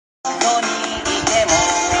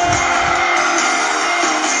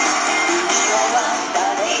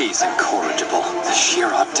He's incorrigible. The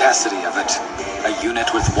sheer audacity of it. A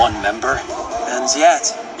unit with one member? And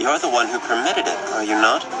yet, you're the one who permitted it, are you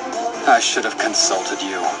not? I should have consulted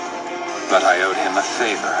you, but I owed him a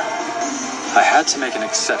favor. I had to make an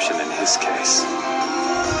exception in his case.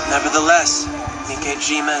 Nevertheless,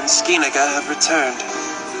 Nikejima and Skinaga have returned.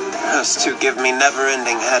 Those two give me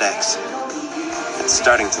never-ending headaches. It's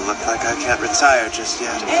starting to look like I can't retire just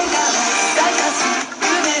yet.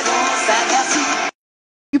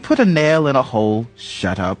 You put a nail in a hole,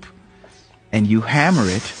 shut up. And you hammer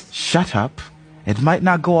it, shut up. It might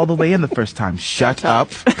not go all the way in the first time, shut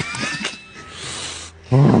up.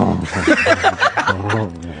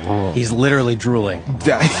 He's literally drooling.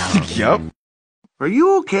 Yup. Are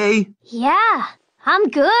you okay? Yeah, I'm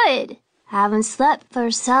good. Haven't slept for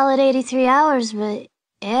a solid 83 hours, but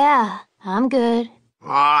yeah, I'm good.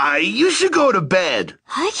 You should go to bed.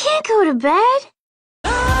 I can't go to bed.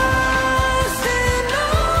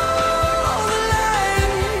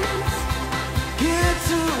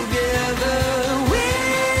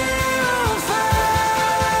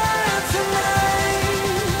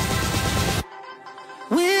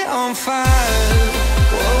 On fire.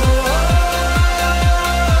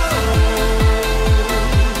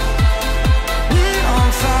 We're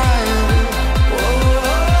on fire.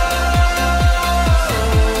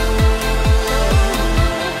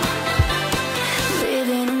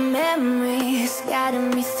 Living in memories, guiding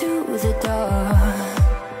me through the dark.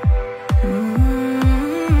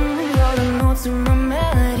 All the notes in my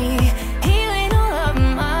melody, healing all of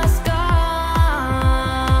my scars.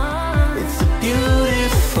 It's a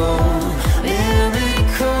beautiful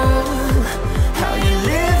miracle, how you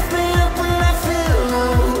lift me up when I feel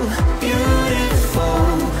low. Beautiful,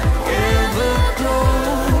 everglow,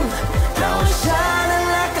 now I'm shining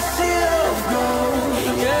like a sea of gold.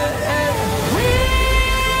 Yeah,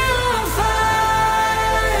 we're on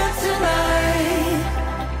fire tonight,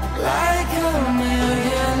 like a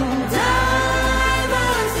million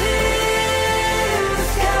diamonds in the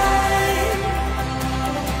sky.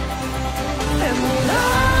 And we're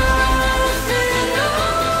lost in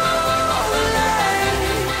all the light.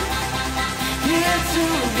 Here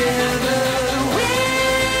together,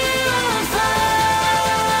 we're on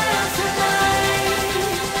fire tonight.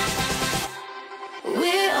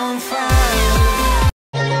 We're on fire.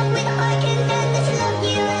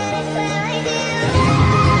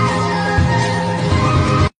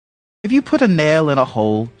 If you put a nail in a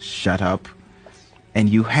hole, shut up. And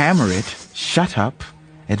you hammer it, shut up.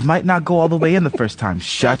 It might not go all the way in the first time,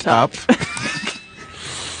 shut up.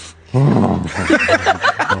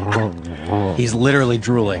 He's literally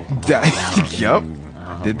drooling. Yup.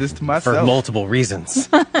 Did this to myself. For multiple reasons.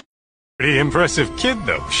 Pretty impressive kid,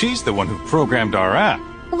 though. She's the one who programmed our app.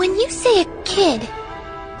 When you say a kid,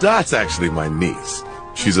 That's actually my niece.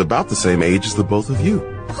 She's about the same age as the both of you.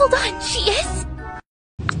 hold on, she is?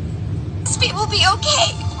 Shesby will be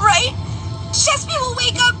okay, right? Shesby will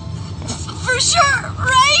wake up for sure,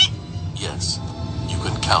 right? Yes, you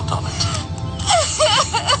can count on it.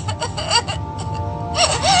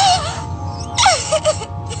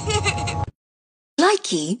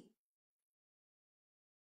 Likey